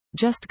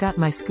Just got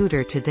my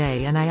scooter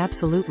today and I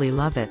absolutely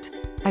love it.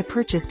 I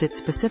purchased it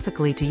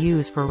specifically to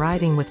use for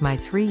riding with my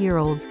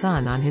 3-year-old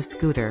son on his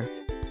scooter.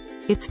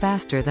 It's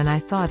faster than I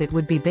thought it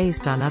would be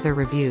based on other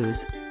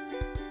reviews.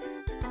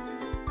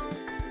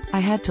 I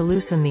had to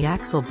loosen the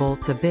axle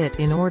bolts a bit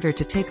in order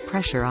to take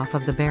pressure off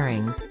of the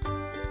bearings.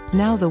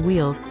 Now the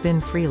wheels spin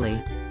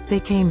freely.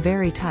 They came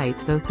very tight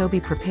though, so be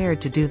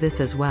prepared to do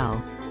this as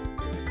well.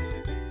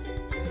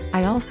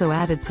 I also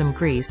added some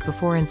grease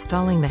before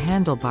installing the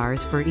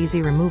handlebars for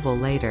easy removal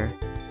later.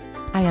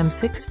 I am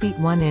 6 feet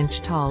 1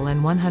 inch tall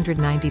and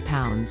 190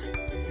 pounds.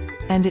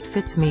 And it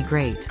fits me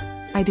great.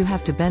 I do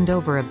have to bend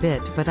over a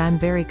bit, but I'm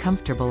very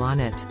comfortable on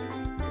it.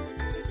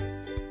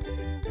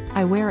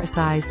 I wear a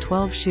size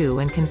 12 shoe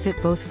and can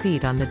fit both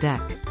feet on the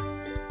deck.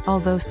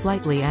 Although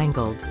slightly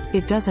angled.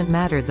 It doesn't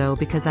matter though,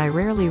 because I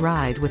rarely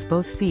ride with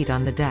both feet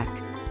on the deck.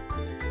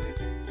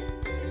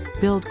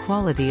 Build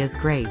quality is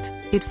great.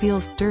 It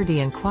feels sturdy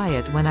and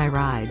quiet when I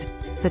ride.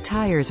 The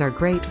tires are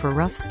great for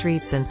rough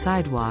streets and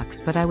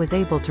sidewalks, but I was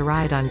able to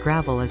ride on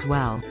gravel as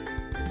well.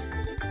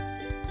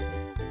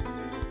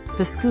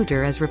 The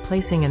scooter is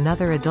replacing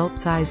another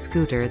adult-size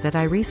scooter that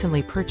I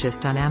recently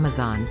purchased on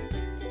Amazon.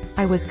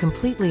 I was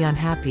completely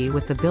unhappy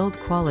with the build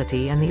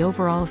quality, and the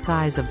overall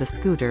size of the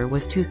scooter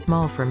was too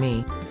small for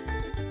me.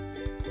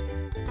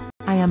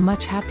 I am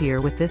much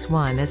happier with this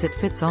one as it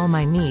fits all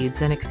my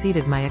needs and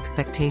exceeded my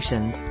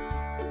expectations.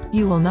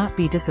 You will not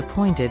be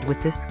disappointed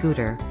with this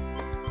scooter.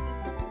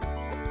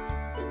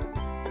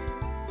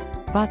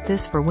 Bought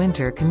this for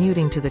winter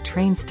commuting to the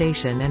train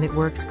station and it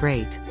works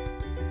great.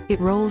 It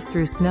rolls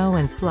through snow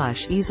and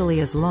slush easily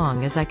as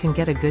long as I can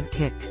get a good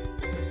kick.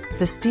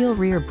 The steel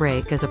rear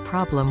brake is a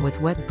problem with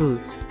wet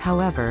boots,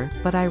 however,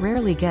 but I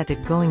rarely get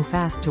it going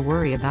fast to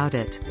worry about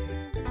it.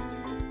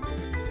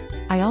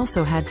 I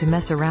also had to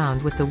mess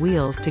around with the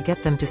wheels to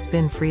get them to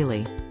spin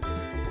freely.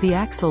 The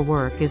axle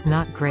work is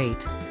not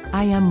great.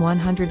 I am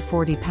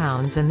 140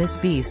 pounds and this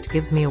beast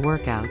gives me a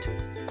workout.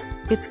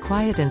 It's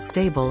quiet and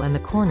stable and the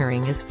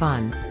cornering is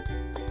fun.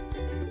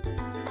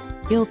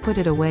 I'll put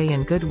it away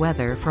in good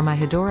weather for my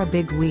Hedora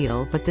big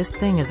wheel, but this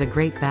thing is a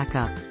great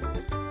backup.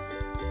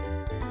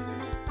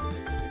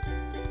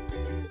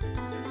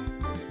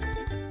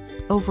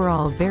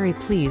 Overall very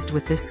pleased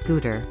with this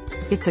scooter.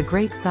 It's a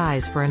great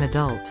size for an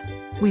adult.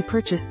 We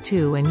purchased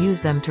 2 and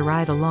use them to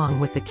ride along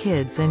with the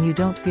kids, and you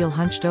don't feel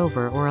hunched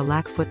over or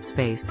lack foot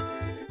space.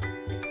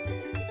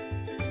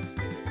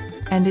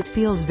 And it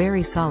feels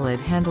very solid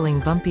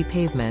handling bumpy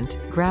pavement,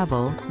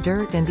 gravel,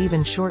 dirt and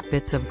even short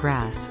bits of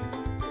grass.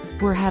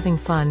 We're having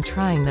fun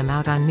trying them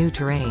out on new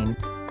terrain.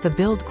 The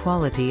build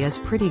quality is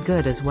pretty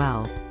good as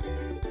well.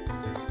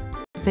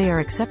 They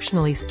are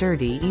exceptionally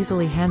sturdy,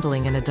 easily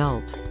handling an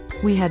adult.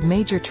 We had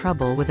major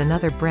trouble with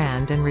another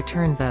brand and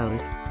returned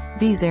those.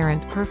 These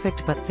aren't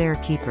perfect, but they're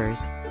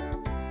keepers.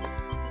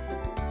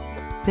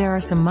 There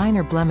are some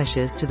minor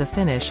blemishes to the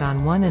finish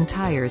on one, and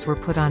tires were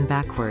put on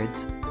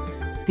backwards.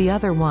 The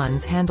other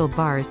one's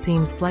handlebars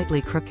seem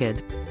slightly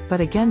crooked. But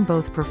again,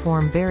 both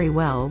perform very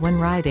well when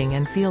riding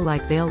and feel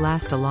like they'll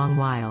last a long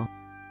while.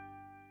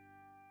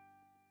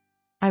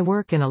 I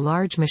work in a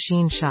large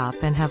machine shop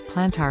and have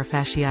plantar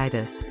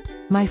fasciitis.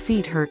 My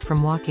feet hurt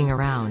from walking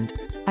around.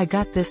 I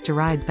got this to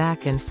ride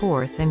back and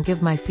forth and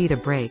give my feet a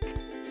break.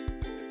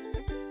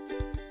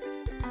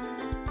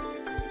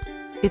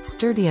 It's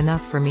sturdy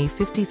enough for me.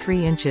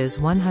 53 inches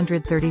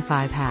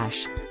 135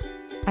 hash.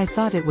 I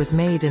thought it was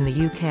made in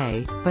the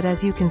UK, but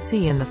as you can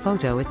see in the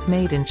photo, it's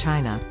made in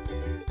China.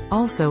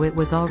 Also, it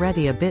was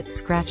already a bit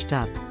scratched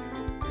up.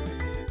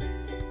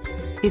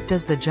 It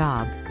does the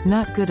job.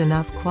 Not good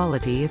enough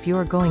quality if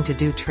you're going to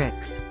do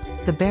tricks.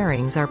 The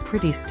bearings are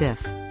pretty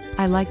stiff.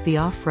 I like the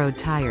off-road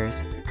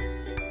tires.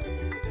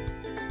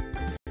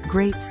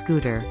 Great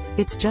scooter.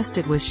 It's just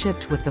it was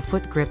shipped with the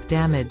foot grip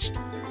damaged.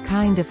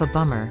 Kind of a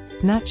bummer.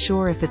 Not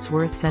sure if it's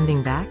worth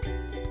sending back?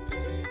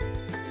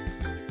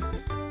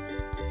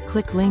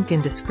 Click link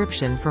in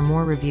description for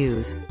more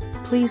reviews.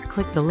 Please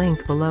click the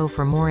link below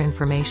for more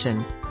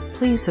information.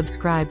 Please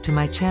subscribe to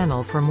my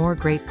channel for more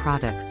great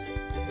products.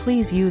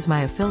 Please use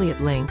my affiliate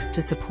links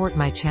to support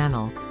my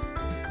channel.